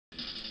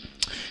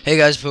Hey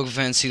guys,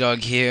 PokeFan Dog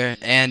here,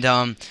 and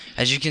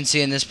as you can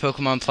see in this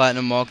Pokemon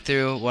Platinum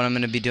walkthrough, what I'm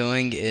going to be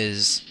doing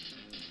is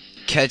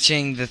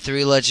catching the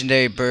 3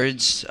 legendary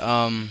birds.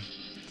 And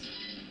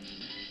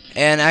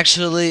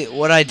actually,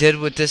 what I did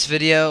with this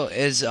video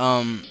is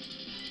I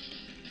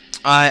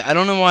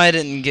don't know why I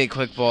didn't get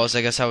quick balls.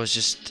 I guess I was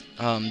just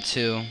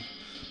too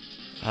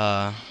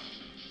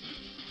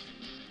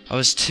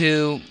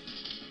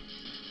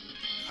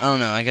I don't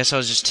know. I guess I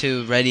was just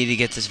too ready to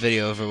get this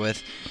video over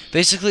with.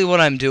 Basically, what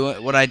I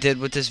did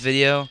with this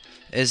video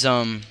is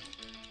I'm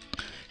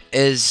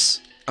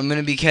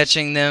gonna be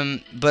catching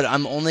them, but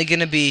I'm only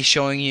gonna be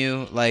showing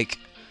you like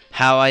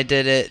how I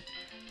did it.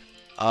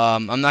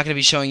 I'm not gonna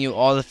be showing you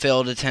all the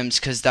failed attempts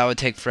because that would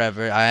take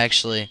forever. I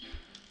actually,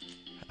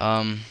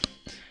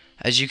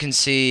 as you can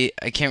see,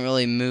 I can't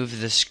really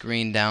move the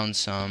screen down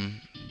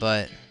some,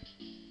 but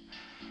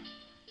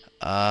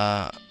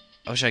I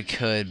wish I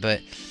could,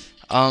 but.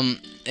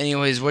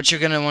 Anyways, what you're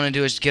going to want to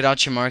do is get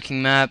out your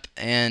marking map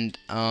and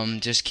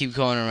just keep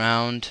going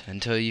around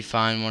until you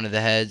find one of the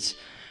heads.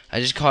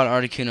 I just caught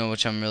Articuno,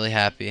 which I'm really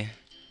happy.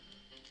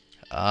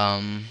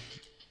 And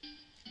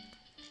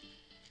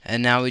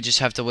now we just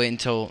have to wait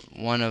until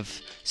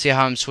see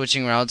how I'm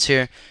switching routes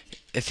here.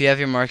 If you have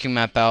your marking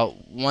map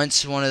out,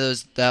 once one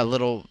of that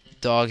little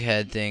dog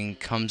head thing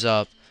comes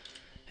up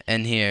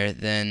in here,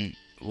 then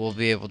we'll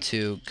be able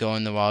to go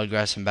in the wild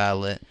grass and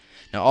battle it.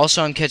 Now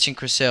also I'm catching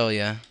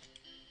Cresselia.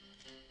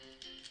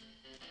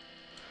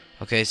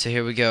 Okay, so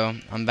here we go.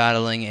 I'm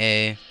battling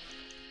a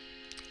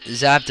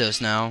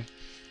Zapdos now.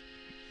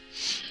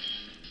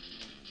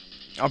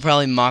 I'll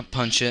probably Mach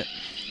Punch it.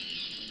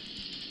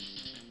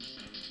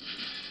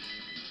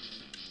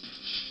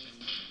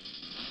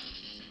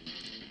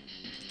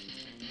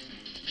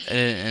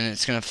 And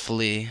it's gonna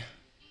flee.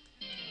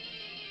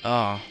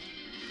 Oh.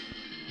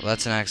 Well,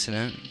 that's an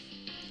accident.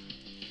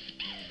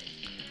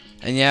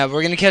 And yeah,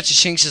 we're gonna catch the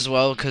Shinx as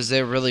well because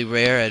they're really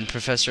rare, and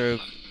Professor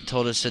Oak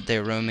told us that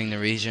they're roaming the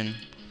region.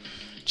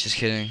 Just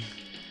kidding.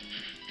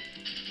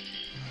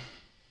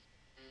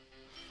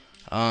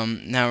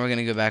 Now we're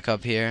gonna go back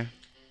up here.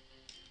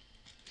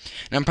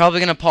 And I'm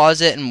probably gonna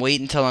pause it and wait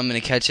until I'm gonna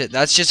catch it.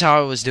 That's just how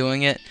I was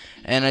doing it.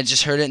 And I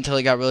just heard it until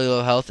it got really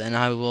low health, and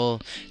I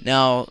will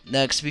now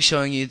next be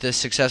showing you the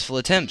successful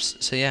attempts.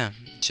 So yeah,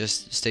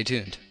 just stay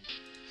tuned.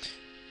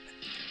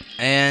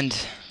 And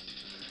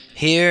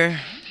here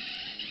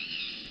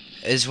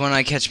is when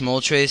I catch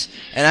moltres.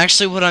 And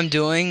actually what I'm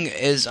doing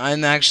is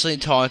I'm actually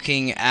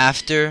talking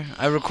after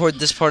I record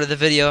this part of the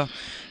video,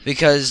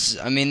 because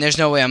I mean there's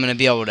no way I'm gonna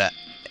be able to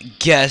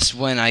guess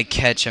when I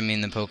catch the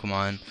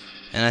Pokemon.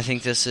 And I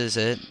think this is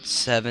it,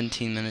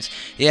 17 minutes.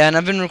 Yeah, and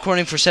I've been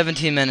recording for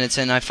 17 minutes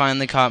and I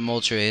finally caught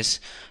moltres.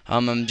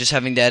 I'm just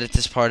having to edit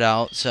this part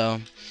out.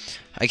 So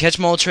I catch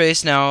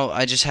moltres. Now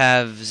I just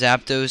have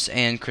Zapdos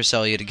and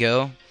Cresselia to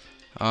go.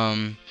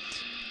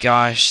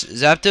 Gosh,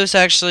 Zapdos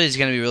actually is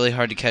going to be really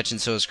hard to catch,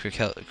 and so is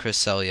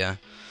Cresselia.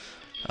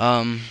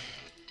 I'm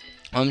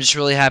just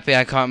really happy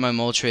I caught my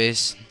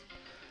moltres.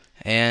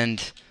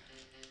 And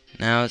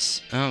now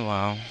it's... oh,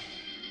 wow.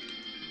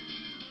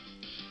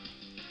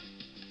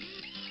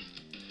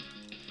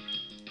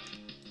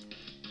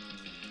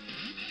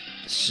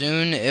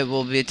 Soon it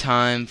will be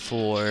time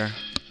for...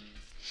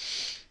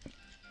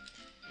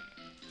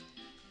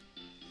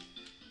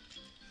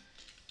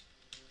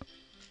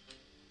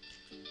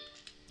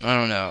 I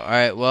don't know.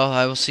 Alright, well,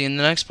 I will see you in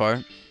the next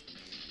part.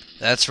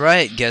 That's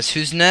right, guess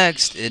who's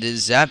next? It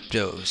is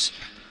Zapdos.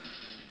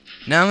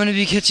 Now I'm going to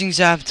be catching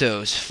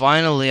Zapdos.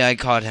 Finally, I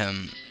caught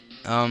him.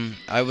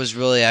 I was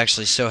really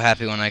actually so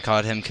happy when I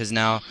caught him, because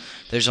now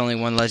there's only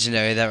one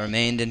legendary that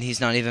remained, and he's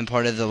not even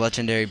part of the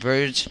legendary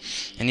birds,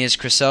 and he has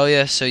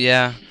Cresselia, so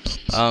yeah.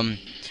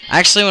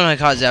 Actually, when I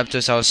caught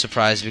Zapdos, I was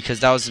surprised, because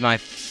that was my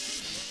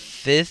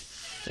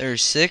 5th or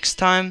 6th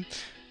time,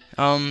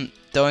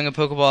 throwing a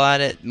Pokeball at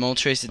it.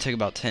 Moltres, it took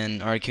about 10.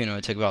 Articuno,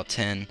 it took about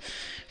 10.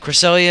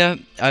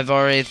 Cresselia, I've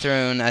already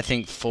thrown, I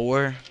think,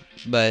 4.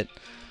 But,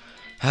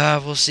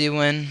 we'll see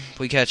when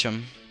we catch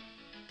them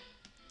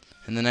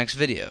in the next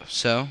video.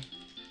 So,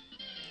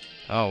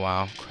 oh,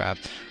 wow, crap.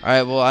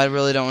 Alright, well, I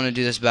really don't want to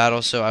do this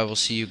battle, so I will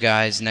see you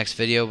guys next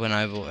video when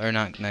I will, or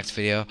not next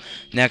video,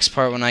 next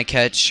part when I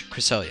catch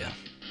Cresselia.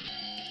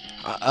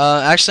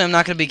 Actually, I'm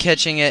not going to be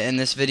catching it in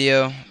this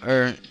video,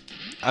 or...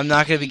 I'm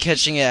not going to be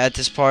catching it at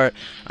this part.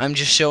 I'm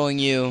just showing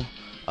you,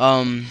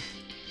 I'm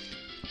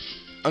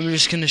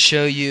just going to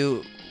show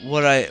you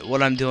what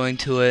I'm doing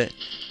to it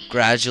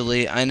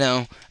gradually. I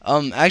know.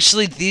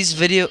 Actually, these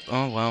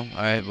oh, well,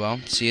 alright, well,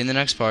 see you in the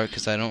next part,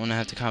 because I don't want to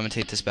have to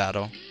commentate this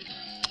battle.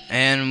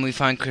 And we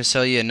find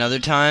Cresselia another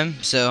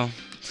time, so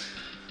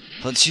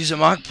let's use a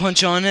Mach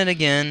Punch on it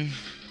again.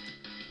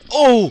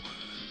 Oh,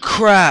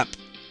 crap.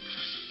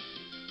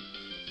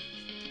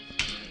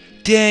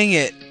 Dang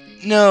it.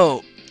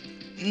 No.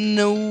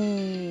 No.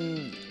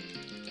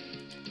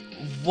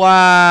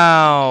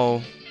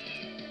 Wow.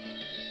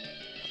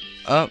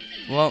 Oh,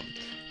 well,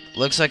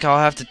 looks like I'll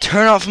have to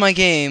turn off my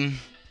game.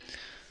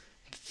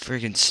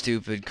 Freaking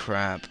stupid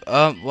crap.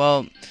 Oh,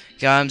 well,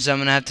 guys, I'm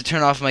gonna have to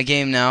turn off my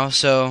game now.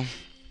 So,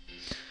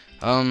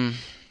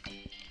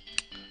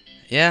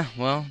 yeah,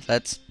 well,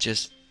 that's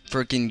just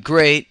freaking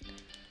great.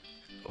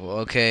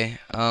 Okay,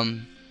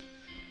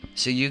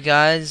 see you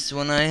guys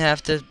when I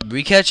have to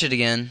recatch it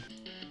again.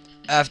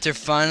 After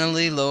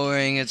finally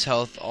lowering its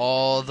health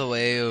all the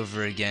way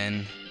over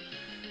again,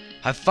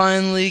 I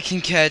finally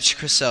can catch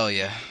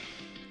Cresselia.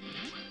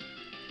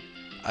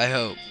 I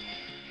hope.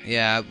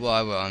 Yeah, well,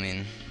 I will. I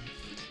mean,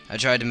 I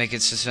tried to make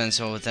it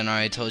suspenseful, but then I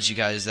already told you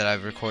guys that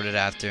I've recorded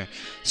after,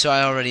 so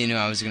I already knew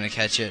I was gonna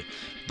catch it.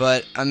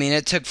 But I mean,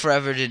 it took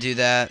forever to do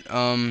that.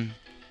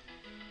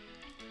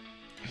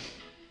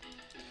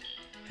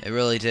 It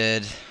really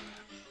did.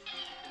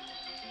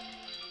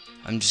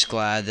 I'm just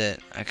glad that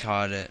I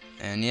caught it,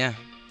 and yeah.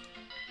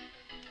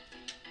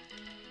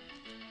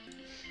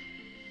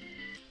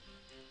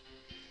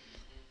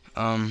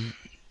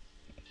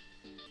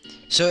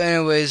 So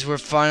anyways, we're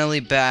finally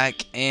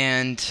back,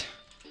 and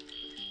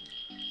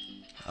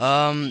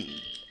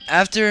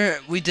after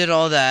we did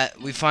all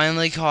that, we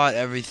finally caught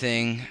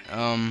everything.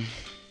 I'm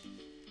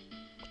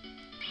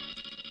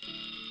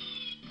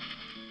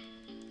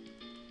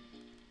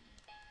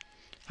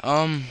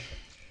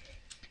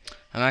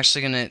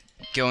actually gonna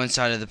go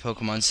inside of the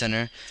Pokemon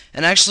Center,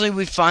 and actually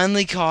we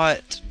finally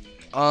caught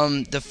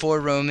the 4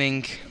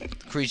 roaming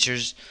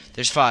creatures.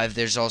 There's 5.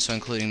 There's also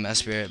including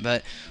Mesprit,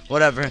 but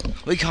whatever.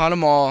 We caught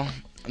them all.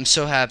 I'm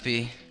so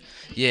happy.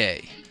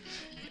 Yay.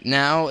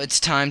 Now it's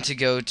time to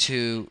go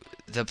to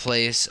the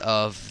place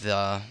of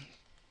the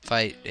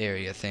fight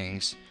area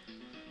things,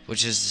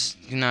 which is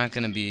not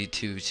gonna be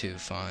too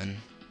fun.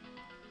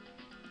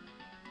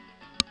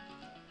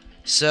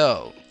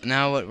 So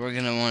now what we're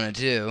gonna want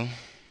to do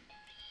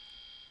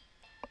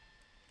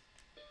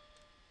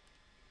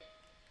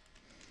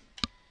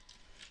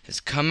is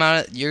come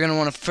out. You're gonna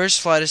want to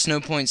first fly to Snow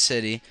Point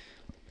City,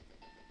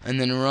 and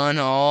then run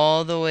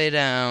all the way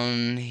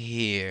down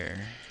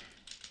here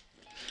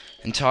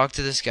and talk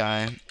to this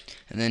guy,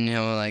 and then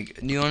like,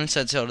 do you want to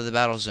set sail to the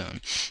battle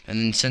zone? And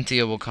then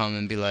Cynthia will come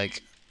and be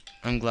like,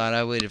 I'm glad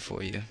I waited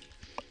for you.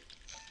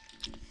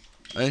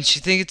 And she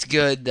think it's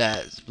good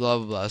that blah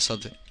blah blah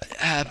something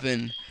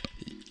happened.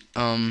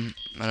 I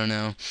don't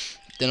know.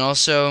 Then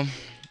also,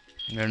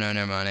 no,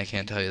 never mind. I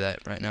can't tell you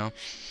that right now.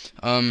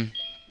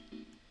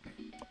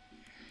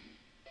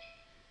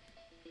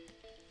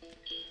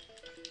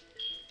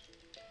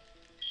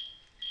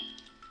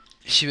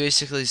 She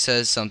basically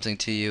says something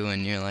to you,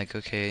 and you're like,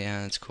 okay,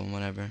 yeah, that's cool,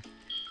 whatever.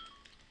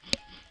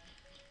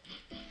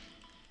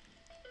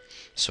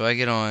 So I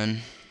get on,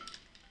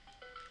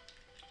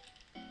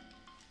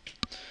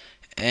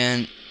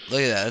 and look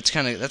at that.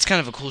 That's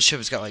kind of a cool ship.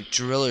 It's got like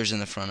drillers in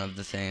the front of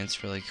the thing.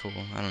 It's really cool.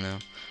 I don't know.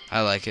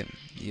 I like it.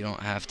 You don't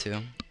have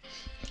to.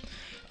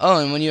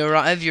 Oh, and when you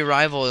arrive, your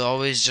rival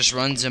always just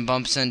runs and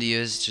bumps into you.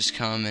 He's just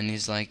come, and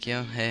he's like,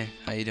 yo, hey,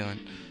 how you doing?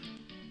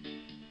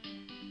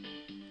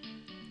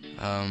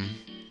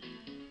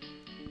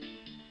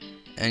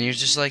 And you're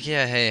just like,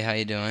 yeah, hey, how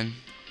you doing?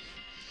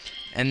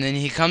 And then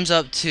he comes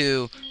up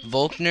to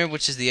Walktrhough,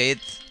 which is the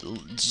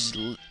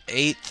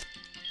eighth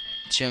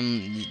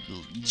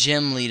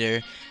gym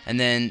leader, and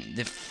then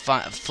the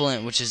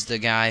Flint, which is the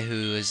guy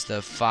who is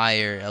the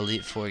Fire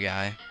Elite 4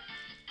 guy,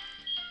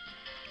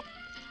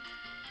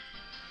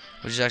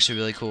 which is actually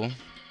really cool.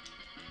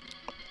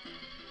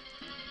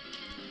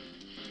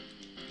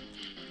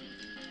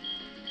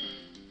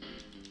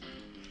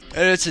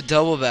 And it's a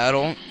double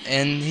battle,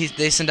 and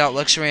they send out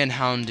Luxray and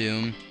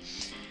Houndoom.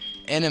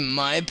 And in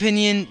my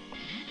opinion,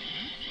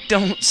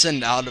 don't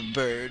send out a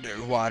bird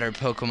or water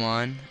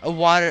Pokemon.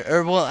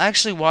 Well,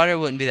 actually, water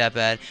wouldn't be that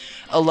bad.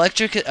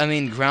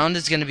 Ground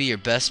is going to be your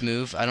best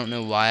move. I don't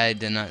know why I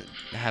did not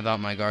have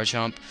out my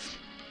Garchomp,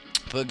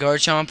 but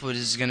Garchomp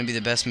is going to be the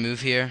best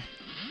move here.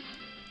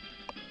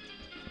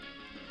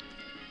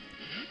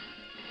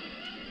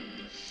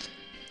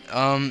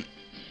 And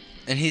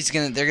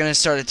they're gonna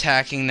start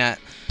attacking that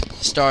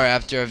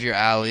Staraptor of your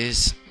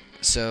allies,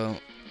 or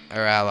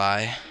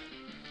ally.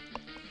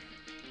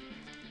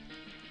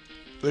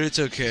 But it's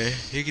okay,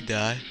 he could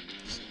die.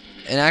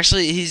 And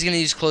actually, he's gonna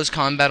use close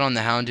combat on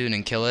the Houndoom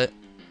and kill it,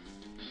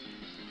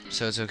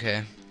 so it's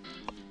okay.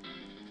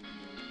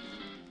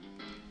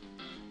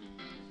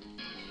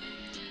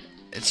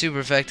 It's super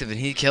effective, and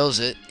he kills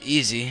it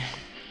easy.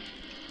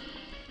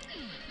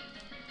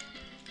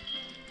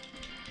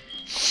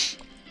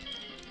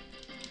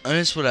 And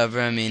it's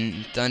whatever. I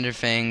mean,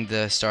 Thunderfang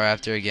the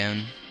Staraptor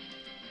again.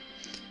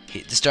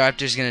 The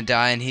Staraptor's gonna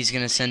die, and he's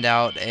gonna send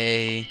out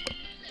I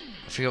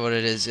forget what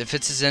it is. If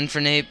it's a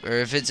Zenfernape, or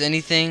if it's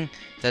anything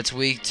that's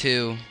weak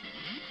to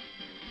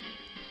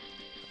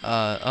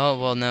oh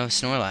well, no,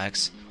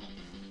 Snorlax.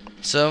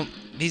 So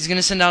he's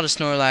gonna send out a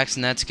Snorlax,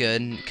 and that's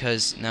good,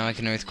 because now I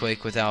can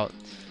Earthquake without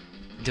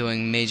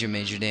doing major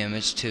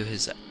damage to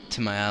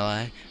my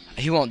ally.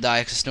 He won't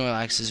die because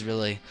Snorlax is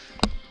really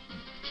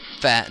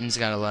fat and's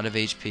got a lot of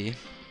HP.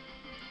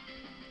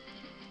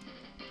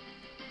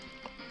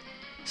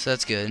 So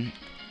that's good.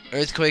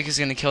 Earthquake is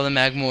gonna kill the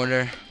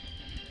Magmortar,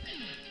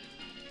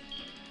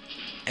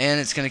 and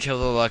it's gonna kill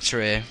the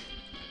Luxray.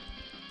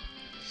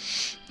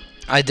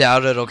 I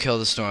doubt it'll kill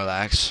the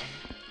Snorlax.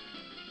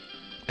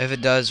 If it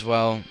does,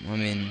 well, I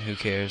mean, who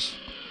cares?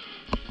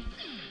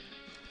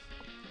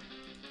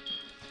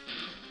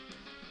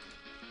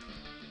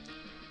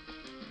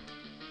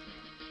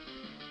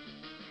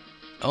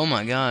 Oh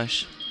my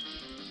gosh.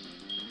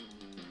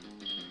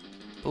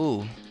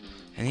 Ooh.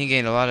 And he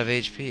gained a lot of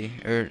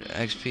HP, or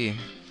XP.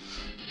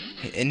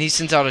 And he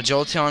sent out a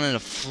Jolteon and a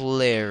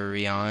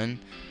Flareon.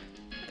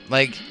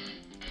 Like,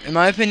 in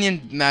my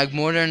opinion,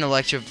 Magmortar and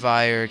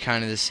Electivire are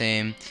kind of the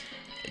same.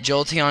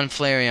 Jolteon,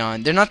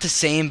 Flareon, they're not the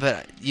same,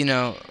 but, you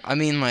know, I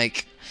mean,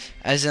 like,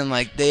 as in,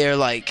 like, they are,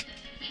 like,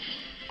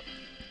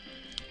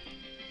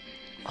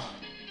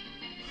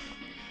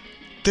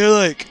 they're,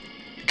 like,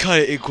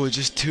 kind of equal,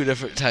 just two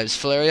different types.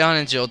 Flareon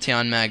and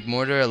Jolteon,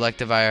 Magmortar,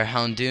 Electivire,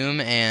 Houndoom,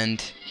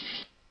 and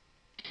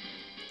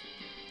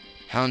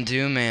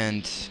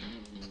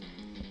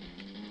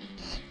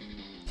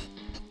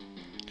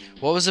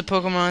what was the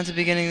Pokemon at the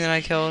beginning that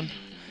I killed?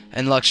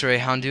 And Luxray,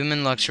 Houndoom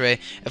and Luxray.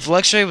 If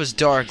Luxray was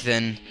dark,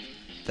 then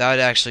that would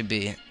actually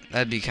be,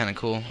 that'd be kind of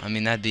cool. I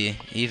mean, that'd be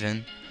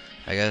even,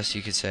 I guess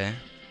you could say.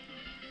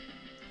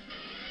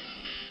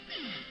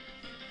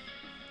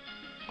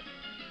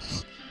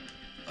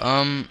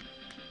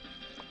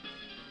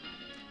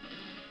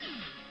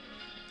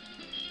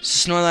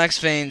 Snorlax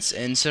faints,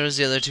 and so does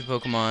the other two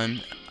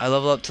Pokemon. I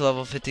level up to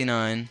level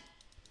 59.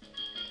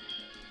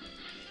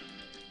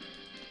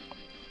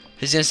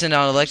 He's gonna send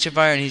out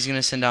Electivire, and he's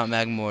gonna send out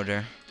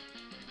Magmortar.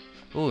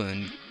 Ooh,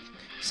 and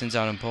sends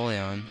out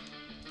Empoleon.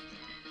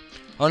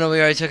 Oh no, we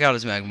already took out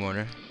his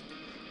Magmortar.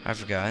 I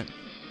forgot.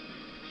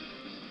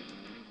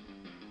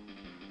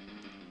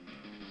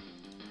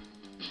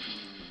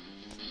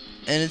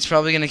 And it's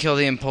probably gonna kill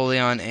the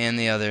Empoleon and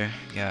the other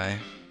guy.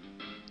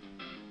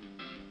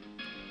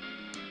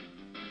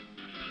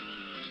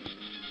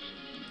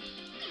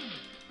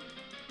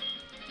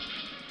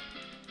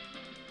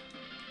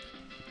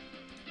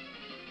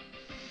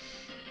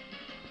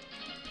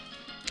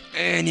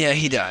 And yeah,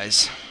 he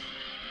dies.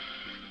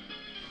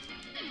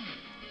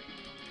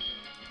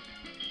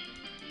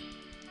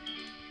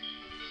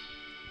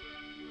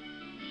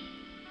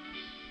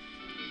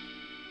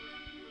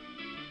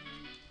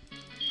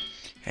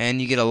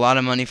 And you get a lot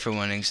of money for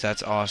winning, so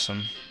that's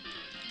awesome.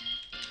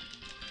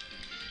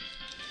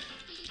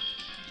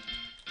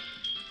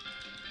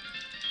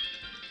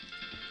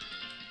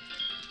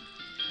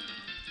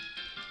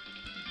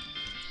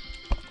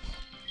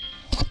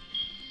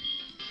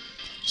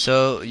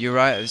 So your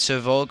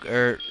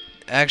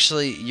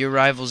actually your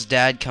rival's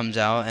dad comes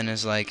out and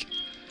is like,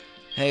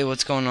 "Hey,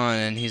 what's going on?"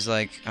 And he's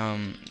like,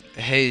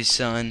 "Hey,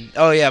 son."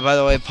 Oh yeah, by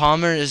the way,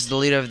 Palmer is the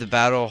leader of the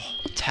battle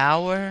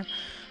tower.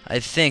 I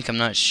think, I'm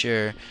not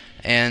sure,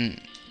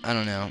 and I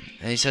don't know.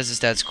 And he says his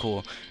dad's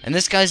cool. And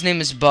this guy's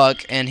name is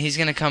Buck, and he's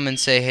gonna come and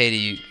say hey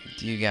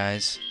to you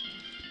guys,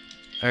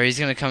 or he's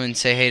gonna come and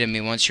say hey to me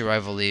once your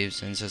rival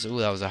leaves. And he says, "Ooh,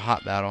 that was a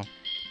hot battle."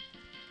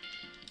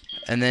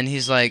 And then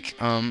he's like,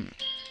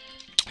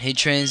 he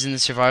trains in the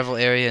survival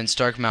area in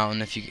Stark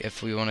Mountain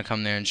if we want to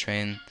come there and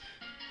train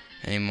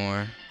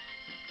anymore.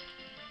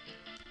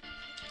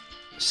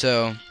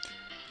 So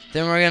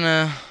then we're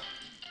gonna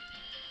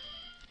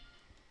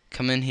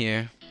come in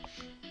here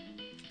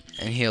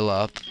and heal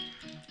up.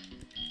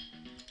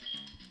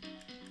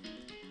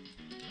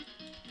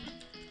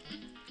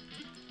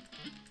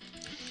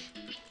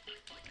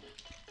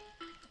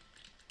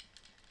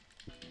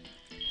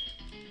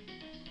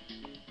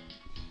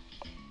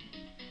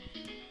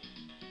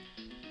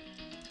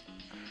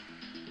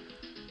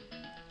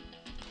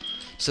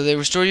 So they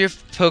restore your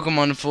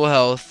Pokemon to full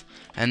health,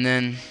 and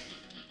then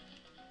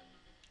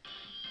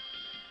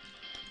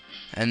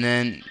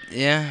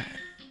yeah,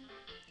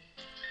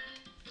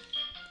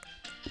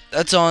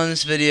 that's all in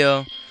this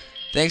video.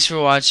 Thanks for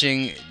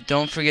watching.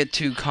 Don't forget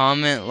to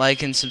comment,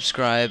 like, and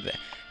subscribe,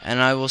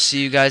 and I will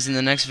see you guys in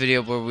the next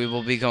video where we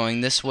will be going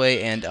this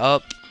way and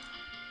up.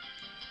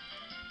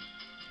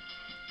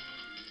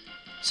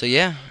 So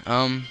yeah,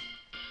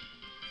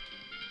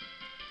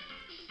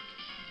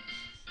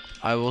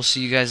 I will see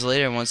you guys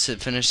later once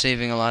it finished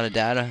saving a lot of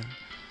data.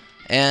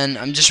 And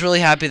I'm just really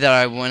happy that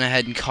I went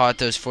ahead and caught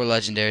those 4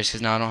 legendaries,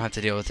 because now I don't have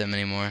to deal with them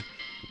anymore.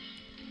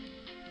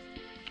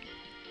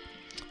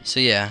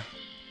 So yeah.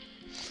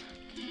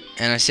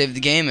 And I saved the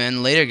game,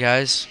 and later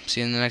guys,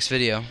 see you in the next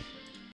video.